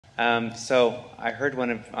So I heard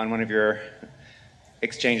on one of your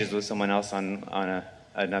exchanges with someone else on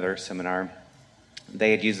another seminar,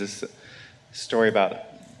 they had used this story about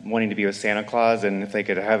wanting to be with Santa Claus, and if they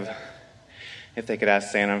could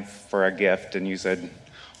ask Santa for a gift, and you said,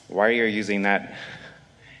 why are you using that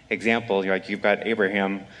example? You're like, you've got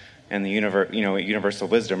Abraham and the universal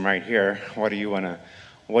wisdom right here. What do you want to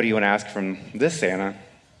ask from this Santa?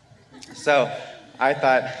 So I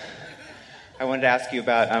thought I wanted to ask you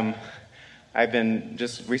about, I've been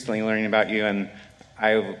just recently learning about you, and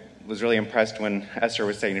I was really impressed when Esther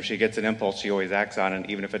was saying if she gets an impulse, she always acts on it,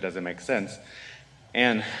 even if it doesn't make sense.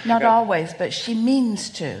 And not always, but she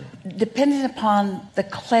means to, depending upon the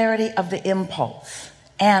clarity of the impulse.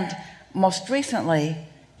 And most recently,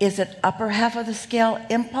 is it upper half of the scale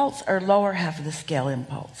impulse or lower half of the scale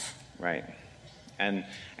impulse? Right. And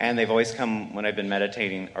they've always come when I've been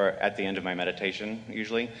meditating, or at the end of my meditation,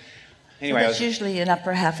 usually. Anyway, so that's usually an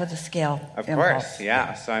upper half of the scale Of impulse. course,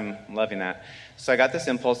 yeah. So I'm loving that. So I got this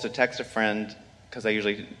impulse to text a friend, because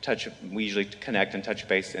we usually connect and touch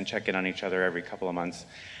base and check in on each other every couple of months.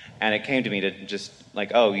 And it came to me to just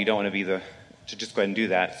like, oh, you don't want to to just go ahead and do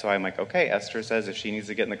that. So I'm like, okay, Esther says if she needs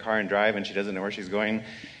to get in the car and drive and she doesn't know where she's going,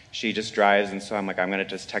 she just drives. And so I'm like, I'm going to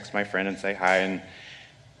just text my friend and say hi.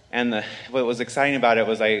 And what was exciting about it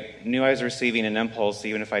was I knew I was receiving an impulse,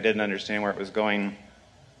 even if I didn't understand where it was going.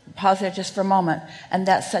 Pause there just for a moment. And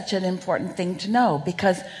that's such an important thing to know,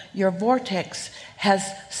 because your vortex has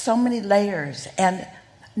so many layers, and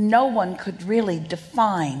no one could really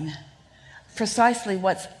define precisely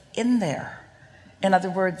what's in there. In other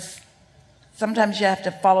words, sometimes you have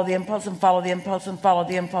to follow the impulse and follow the impulse and follow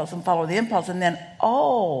the impulse and follow the impulse, and then,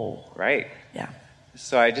 oh. Right. Yeah.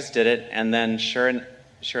 So I just did it, and then sure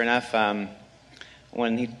enough,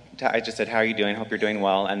 when I just said, how are you doing? Hope you're doing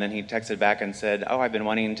well. And then he texted back and said, oh, I've been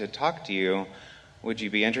wanting to talk to you. Would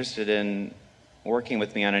you be interested in working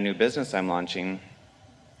with me on a new business I'm launching?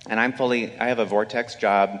 And I have a Vortex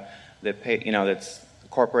job that that's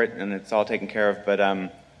corporate and it's all taken care of. But,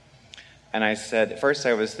 and I said, at first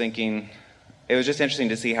I was thinking, it was just interesting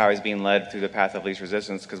to see how I was being led through the path of least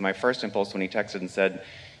resistance, because my first impulse when he texted and said,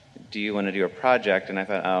 do you want to do a project? And I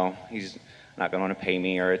thought, oh, he's not going to want to pay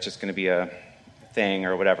me, or it's just going to be a thing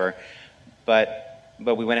or whatever. But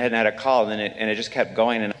we went ahead and had a call, and it just kept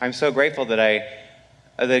going. And I'm so grateful that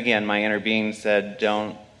again, my inner being said,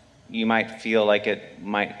 you might feel like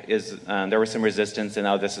there was some resistance,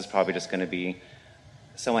 and this is probably just going to be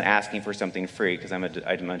someone asking for something free, because I'm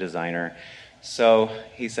a designer. So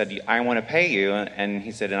he said, I want to pay you, and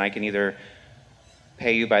he said, and I can either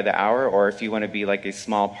pay you by the hour, or if you want to be like a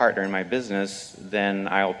small partner in my business, then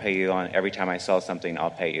I'll pay you on every time I sell something,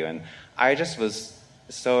 I'll pay you. And I just was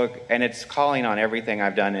and it's calling on everything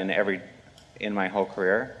I've done in my whole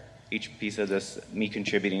career, each piece of this, me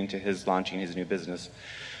contributing to his launching his new business.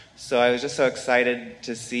 So I was just so excited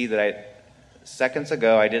to see that seconds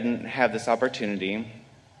ago I didn't have this opportunity,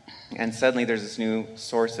 and suddenly there's this new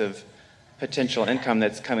source of potential income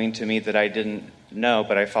that's coming to me that I didn't know,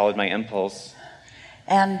 but I followed my impulse.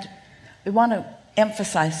 And we want to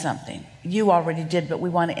emphasize something. You already did, but we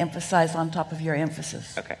want to emphasize on top of your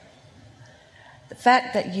emphasis. Okay. The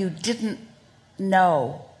fact that you didn't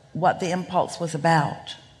know what the impulse was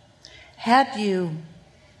about. Had you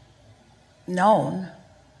known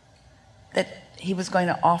that he was going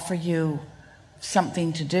to offer you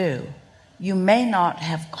something to do, you may not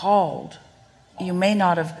have called. You may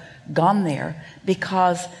not have gone there,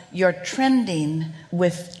 because you're trending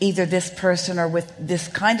with either this person or with this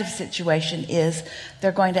kind of situation is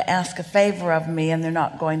they're going to ask a favor of me and they're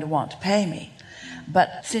not going to want to pay me.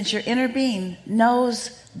 But since your inner being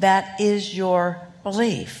knows that is your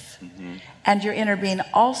belief, and your inner being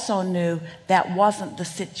also knew that wasn't the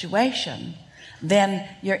situation, then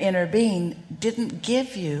your inner being didn't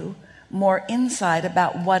give you more insight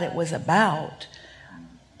about what it was about,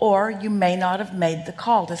 or you may not have made the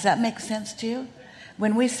call. Does that make sense to you?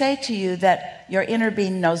 When we say to you that your inner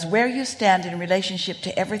being knows where you stand in relationship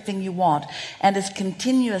to everything you want and is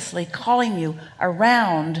continuously calling you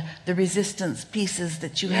around the resistance pieces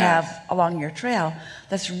that you have along your trail,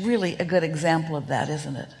 that's really a good example of that,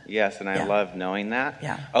 isn't it? Yes, and I love knowing that.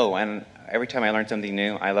 Yeah. Oh, and every time I learn something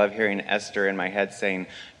new, I love hearing Esther in my head saying,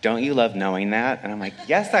 don't you love knowing that? And I'm like,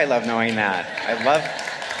 yes, I love knowing that.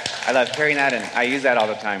 I love hearing that, and I use that all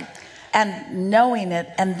the time. And knowing it,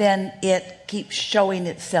 and then it keeps showing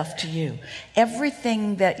itself to you.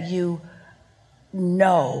 Everything that you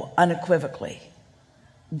know unequivocally,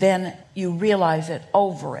 then you realize it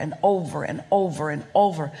over and over and over and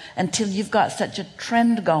over until you've got such a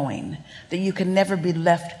trend going that you can never be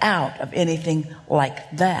left out of anything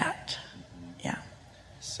like that. Yeah.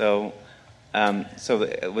 So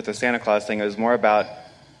with the Santa Claus thing, it was more about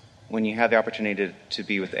when you have the opportunity to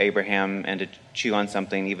be with Abraham and to chew on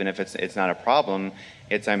something, even if it's not a problem,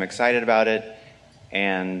 I'm excited about it,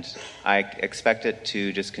 and I expect it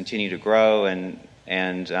to just continue to grow, and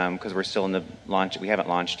because we're still in the launch, we haven't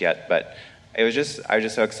launched yet, but I was just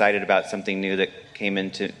so excited about something new that came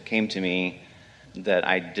to me that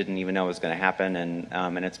I didn't even know was going to happen,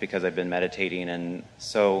 and it's because I've been meditating. And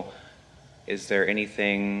so, is there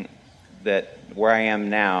anything that where I am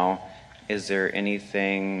now? Is there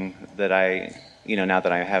anything that now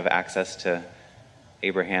that I have access to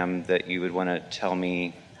Abraham, that you would want to tell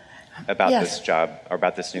me about this job or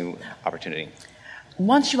about this new opportunity?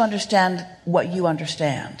 Once you understand what you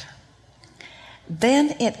understand,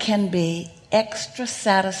 then it can be extra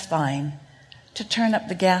satisfying to turn up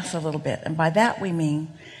the gas a little bit. And by that we mean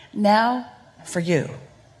now for you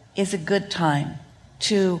is a good time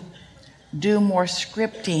to do more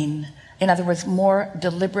scripting. In other words, more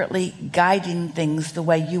deliberately guiding things the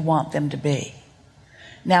way you want them to be.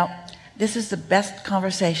 Now, this is the best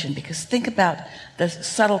conversation, because think about the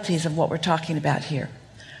subtleties of what we're talking about here.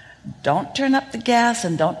 Don't turn up the gas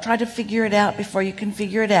and don't try to figure it out before you can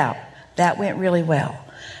figure it out. That went really well.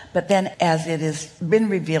 But then as it has been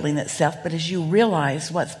revealing itself, but as you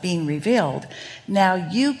realize what's being revealed, now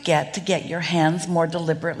you get to get your hands more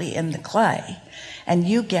deliberately in the clay. And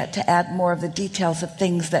you get to add more of the details of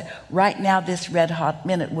things that right now this red hot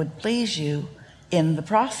minute would please you in the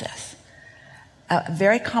process. A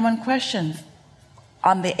very common question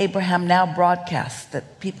on the Abraham Now broadcast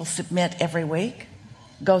that people submit every week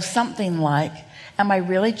goes something like, am I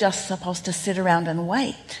really just supposed to sit around and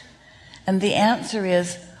wait? And the answer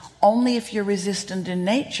is, only if you're resistant in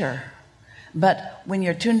nature. But when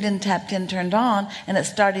you're tuned in, tapped in, turned on, and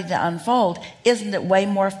it's starting to unfold, isn't it way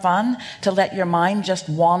more fun to let your mind just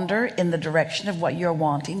wander in the direction of what you're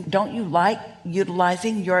wanting? Don't you like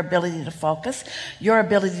utilizing your ability to focus, your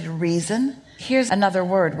ability to reason? Here's another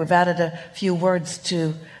word. We've added a few words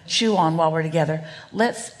to chew on while we're together.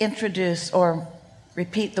 Let's introduce or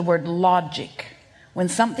repeat the word logic. When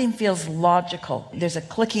something feels logical, there's a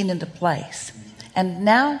clicking into place. And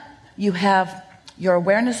now you have your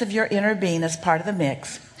awareness of your inner being as part of the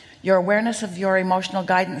mix, your awareness of your emotional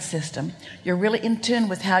guidance system. You're really in tune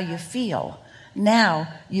with how you feel. Now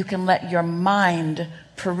you can let your mind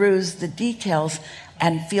peruse the details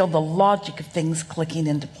and feel the logic of things clicking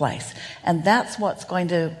into place. And that's what's going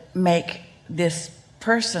to make this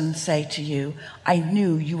person say to you, I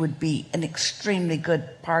knew you would be an extremely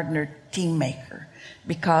good partner, team maker,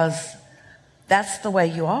 because that's the way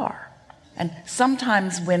you are. And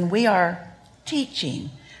sometimes when we are teaching,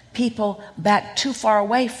 people back too far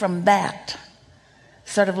away from that.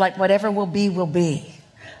 Sort of like whatever will be, will be.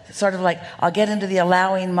 Sort of like I'll get into the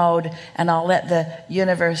allowing mode and I'll let the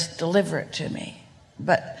universe deliver it to me.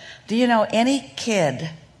 But do you know any kid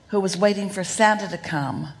who was waiting for Santa to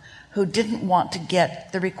come who didn't want to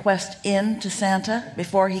get the request in to Santa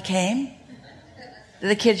before he came?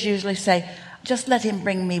 The kids usually say, just let him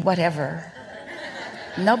bring me whatever.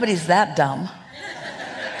 Nobody's that dumb.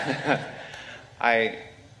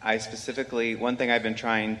 I specifically, one thing I've been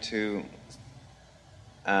trying to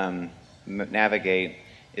navigate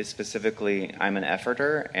is specifically, I'm an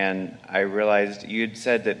efforter, and I realized you'd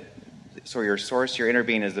said that so your source, your inner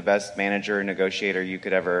being, is the best manager, negotiator you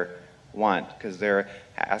could ever want, because they're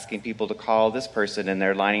asking people to call this person and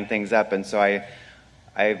they're lining things up. And so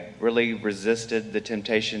I really resisted the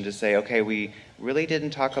temptation to say, okay, we really didn't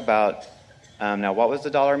talk about now what was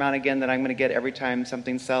the dollar amount again that I'm going to get every time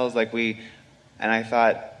something sells, and I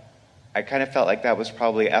thought, I kind of felt like that was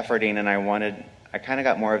probably efforting, and I kind of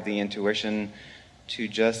got more of the intuition to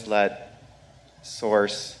just let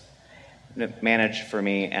source manage for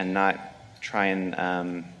me and not try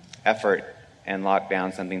and effort and lock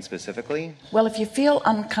down something specifically. Well, if you feel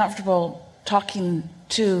uncomfortable talking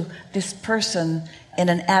to this person in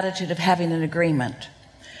an attitude of having an agreement,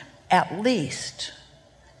 at least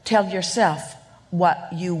tell yourself what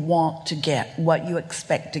you want to get, what you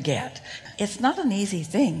expect to get. It's not an easy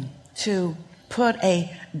thing to put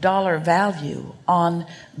a dollar value on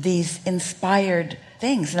these inspired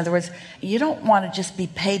things. In other words, you don't want to just be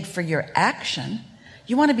paid for your action.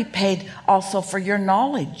 You want to be paid also for your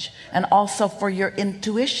knowledge, and also for your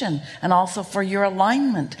intuition, and also for your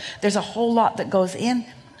alignment. There's a whole lot that goes in.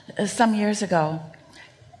 Some years ago,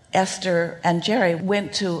 Esther and Jerry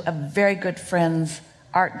went to a very good friend's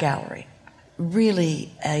art gallery.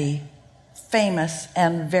 Really a famous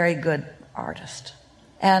and very good artist.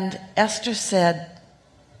 And Esther said,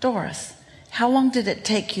 Doris, how long did it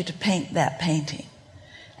take you to paint that painting?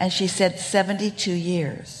 And she said, 72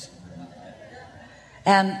 years.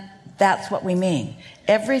 And that's what we mean.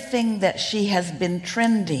 Everything that she has been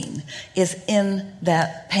trending is in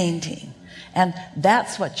that painting. And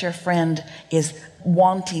that's what your friend is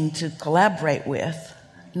wanting to collaborate with,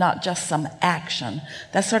 not just some action.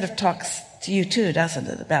 That sort of talks to you too, doesn't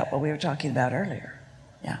it, about what we were talking about earlier?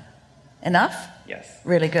 Yeah. Enough? Yes.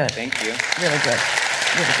 Really good. Thank you. Really good.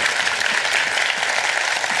 Really good.